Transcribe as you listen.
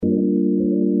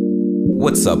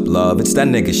What's up, love? It's that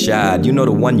nigga Shad. You know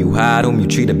the one you had, whom you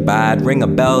treated bad. Ring a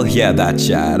bell? Yeah, that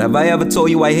Shad. Have I ever told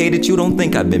you I hated you? Don't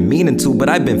think I've been meaning to, but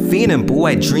I've been fiending, boo.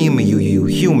 I dream of you, you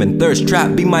human thirst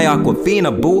trap. Be my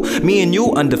Aquafina, boo. Me and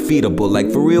you undefeatable, like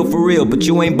for real, but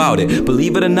you ain't bout it.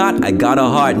 Believe it or not, I got a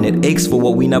heart and it aches for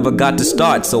what we never got to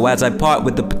start. So as I part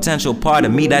with the potential part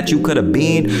of me that you could have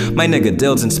been, my nigga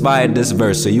Dils inspired this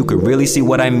verse so you could really see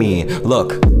what I mean.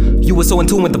 Look, you were so in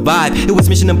tune with the vibe. It was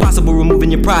mission impossible,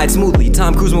 removing your pride smoothly.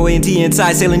 Tom Cruise my way into your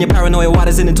inside, sailing your paranoia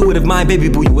waters in intuitive mind. Baby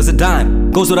boo, you was a dime.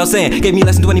 Goes without saying, gave me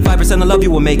less than 25% of love you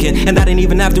were making. And that ain't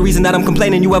even half the reason that I'm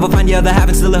complaining. You ever find your other half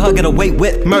and still a hug, get away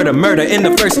with murder in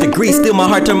the first degree. Steal my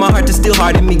heart, turn my heart to steel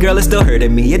harden me. Girl, it's still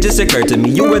hurting me, it just occurred to me.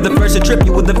 You were the first to trip,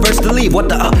 you were the first to leave. What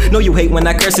the No, you hate when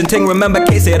I curse and ting. Remember,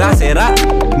 K said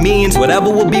I means whatever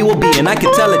will be, and I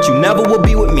can tell that you never will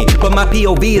be with me. But my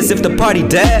POV is if the party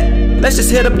dead, let's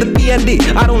just hit up the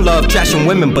PND. I don't love trashing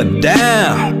women, but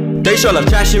damn, they sure love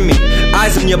trashing me.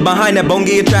 Eyes on your behind, that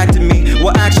bongie attracted me.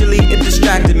 Well, actually, it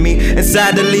distracted me. And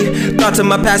sadly, thoughts of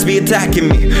my past be attacking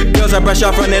me. Girls I brush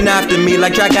off running after me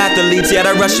like track athletes. Yet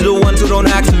I rush to the ones who don't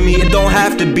ask for me. It don't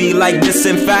have to be like this.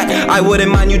 In fact, I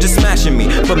wouldn't mind you just smashing me,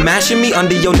 but mashing me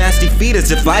under your nasty feet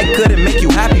as if I couldn't make you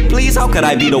happy. Please, how could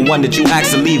I be the one that you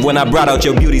asked to leave when I brought out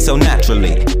your beauty so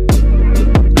naturally?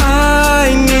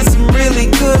 I need some really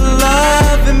good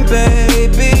loving,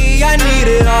 baby. I need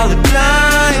it all the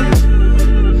time.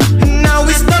 Now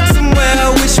we stuck somewhere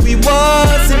I wish we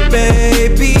wasn't,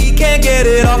 baby. Can't get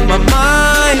it off my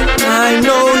mind. I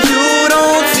know you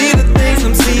don't see the things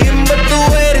I'm seeing, but the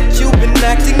way that you've been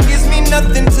acting gives me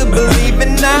nothing to believe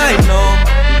in.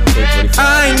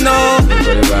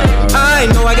 I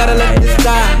know I gotta let this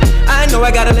die. I know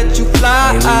I gotta let you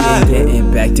fly. And we ain't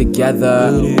getting back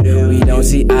together. We don't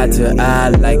see eye to eye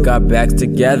like our backs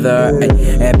together.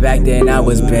 And back then I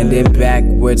was bending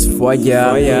backwards for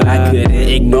ya. I couldn't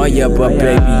ignore ya, but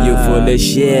baby you full of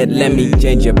shit. Let me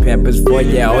change your pampers for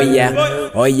ya.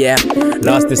 Oh yeah.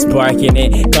 Lost the spark in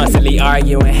it. Constantly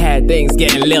arguing, had things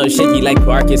getting a little shaky like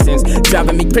Parkinson's.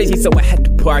 Driving me crazy, so I had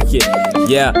to park it.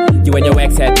 Yeah, you and your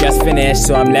ex had just finished,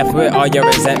 so I'm left with all your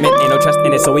resentment. Ain't no trust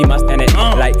in it, so we must end it.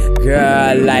 Like,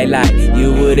 girl, like,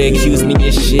 you would accuse me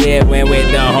of shit when with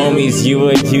the homies you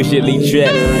would usually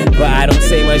trip. But I don't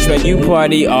say much when you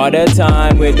party all the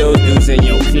time with those dudes in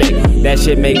your clique. That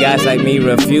shit make guys like me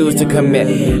refuse to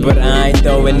commit. But I ain't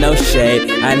throwing no shade.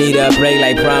 I need a break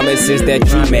like promises that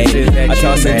you made. I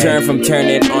toss and turn from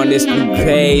turning on this new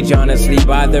page. Honestly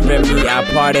bothering me. I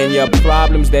pardon your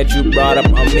problems that you brought up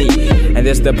on me. And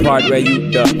this the part where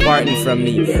you departing from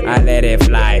me. I let it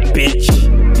fly, bitch.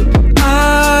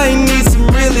 I need some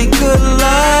really good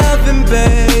loving,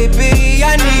 baby.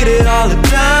 I need it all the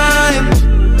time.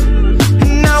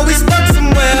 Now we stuck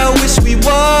somewhere I wish we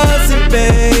wasn't,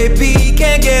 baby.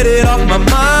 Can't get it off my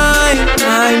mind.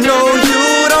 I know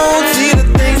you don't see the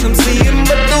things I'm seeing,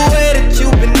 but the way that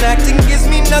you've been acting gives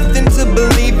me nothing to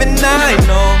believe in.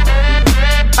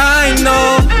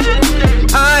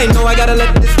 I know I gotta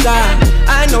let this die.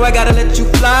 I know I gotta let you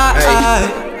fly.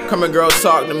 Hey, come here, girl,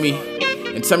 talk to me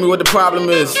and tell me what the problem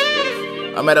is.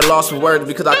 I'm at a loss for words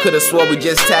because I could've swore we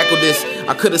just tackled this.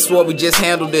 I could've swore we just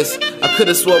handled this. I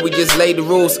could've swore we just laid the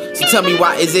rules. So tell me,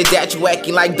 why is it that you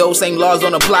acting like those same laws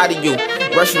don't apply to you?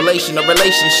 Rush relation, a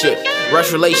relationship.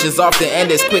 Rush relations often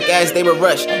end as quick as they were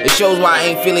rushed. It shows why I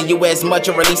ain't feeling you as much,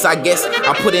 or at least I guess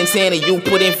I put in 10 and you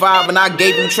put in 5, and I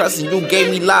gave you trust and you gave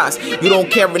me lies. You don't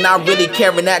care and I really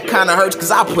care, and that kinda hurts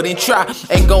cause I put in try.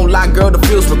 Ain't gon' lie, girl, the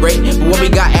feels were great, but what we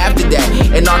got after that,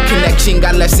 and our connection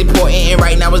got less important, and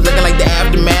right now it's looking like the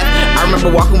aftermath. I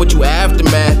remember walking with you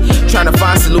aftermath, trying to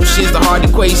find solutions to hard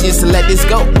equations to let this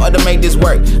go or to make this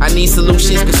work. I need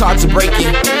solutions cause hearts are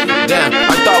breaking. Damn,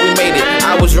 I thought we made it.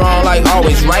 I was wrong like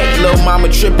always, right? Little mama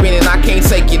tripping and I can't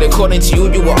take it. According to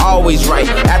you, you were always right.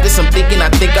 After some thinking, I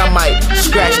think I might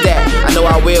scratch that. I know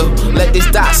I will let this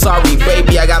die. Sorry,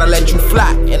 baby, I gotta let you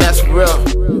fly. And that's real.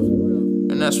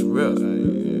 And that's real.